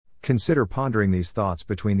Consider pondering these thoughts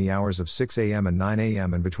between the hours of 6 a.m. and 9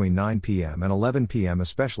 a.m. and between 9 p.m. and 11 p.m.,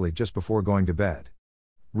 especially just before going to bed.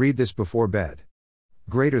 Read this before bed.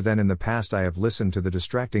 Greater than in the past, I have listened to the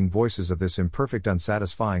distracting voices of this imperfect,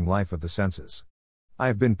 unsatisfying life of the senses. I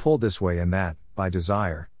have been pulled this way and that, by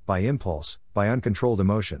desire, by impulse, by uncontrolled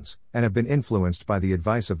emotions, and have been influenced by the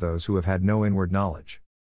advice of those who have had no inward knowledge.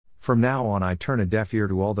 From now on, I turn a deaf ear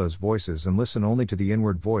to all those voices and listen only to the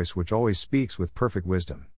inward voice which always speaks with perfect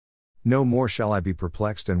wisdom. No more shall I be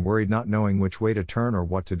perplexed and worried, not knowing which way to turn or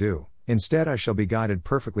what to do. Instead, I shall be guided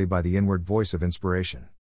perfectly by the inward voice of inspiration.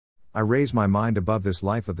 I raise my mind above this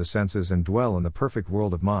life of the senses and dwell in the perfect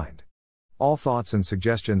world of mind. All thoughts and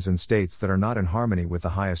suggestions and states that are not in harmony with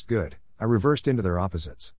the highest good, I reversed into their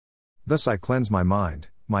opposites. Thus I cleanse my mind,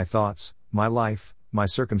 my thoughts, my life, my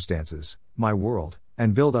circumstances, my world,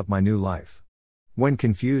 and build up my new life. When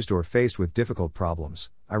confused or faced with difficult problems,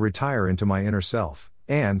 I retire into my inner self,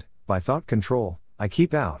 and, by thought control, I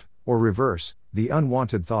keep out, or reverse, the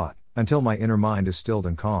unwanted thought, until my inner mind is stilled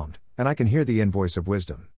and calmed, and I can hear the invoice of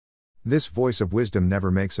wisdom. This voice of wisdom never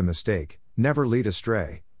makes a mistake, never lead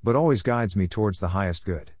astray, but always guides me towards the highest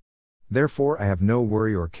good. Therefore I have no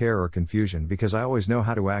worry or care or confusion, because I always know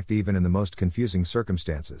how to act even in the most confusing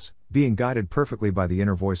circumstances, being guided perfectly by the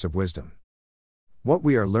inner voice of wisdom. What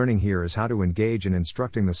we are learning here is how to engage in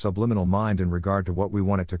instructing the subliminal mind in regard to what we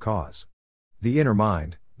want it to cause. The inner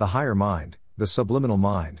mind, the higher mind, the subliminal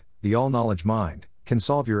mind, the all-knowledge mind, can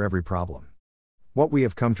solve your every problem. What we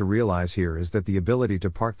have come to realize here is that the ability to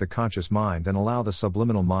park the conscious mind and allow the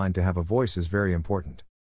subliminal mind to have a voice is very important.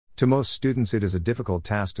 To most students it is a difficult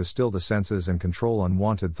task to still the senses and control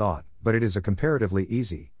unwanted thought, but it is a comparatively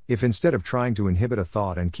easy, if instead of trying to inhibit a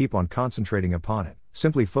thought and keep on concentrating upon it,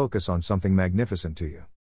 simply focus on something magnificent to you.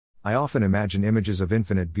 I often imagine images of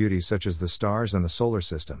infinite beauty such as the stars and the solar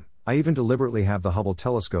system. I even deliberately have the Hubble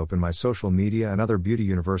telescope in my social media and other beauty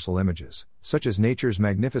universal images, such as nature's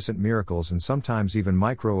magnificent miracles and sometimes even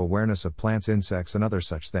micro-awareness of plants, insects and other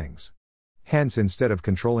such things. Hence, instead of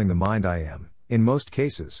controlling the mind, I am, in most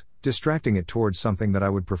cases, distracting it towards something that I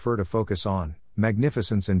would prefer to focus on,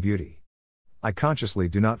 magnificence and beauty. I consciously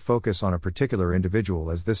do not focus on a particular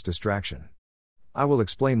individual as this distraction. I will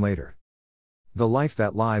explain later. The life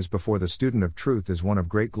that lies before the student of truth is one of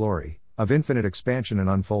great glory, of infinite expansion and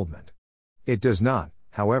unfoldment. It does not,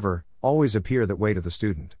 however, always appear that way to the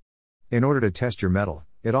student. In order to test your mettle,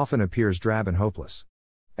 it often appears drab and hopeless.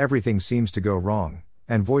 Everything seems to go wrong,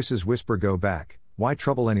 and voices whisper, "Go back, why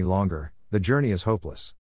trouble any longer, the journey is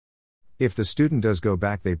hopeless." If the student does go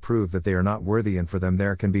back, they prove that they are not worthy, and for them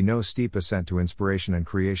there can be no steep ascent to inspiration and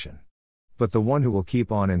creation. But the one who will keep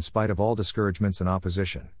on in spite of all discouragements and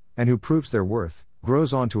opposition, and who proves their worth,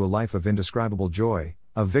 grows on to a life of indescribable joy,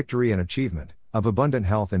 of victory and achievement, of abundant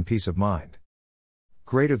health and peace of mind.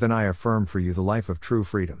 Greater than I affirm for you the life of true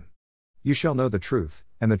freedom. You shall know the truth,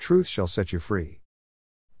 and the truth shall set you free.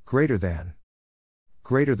 Greater than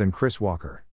Chris Walker.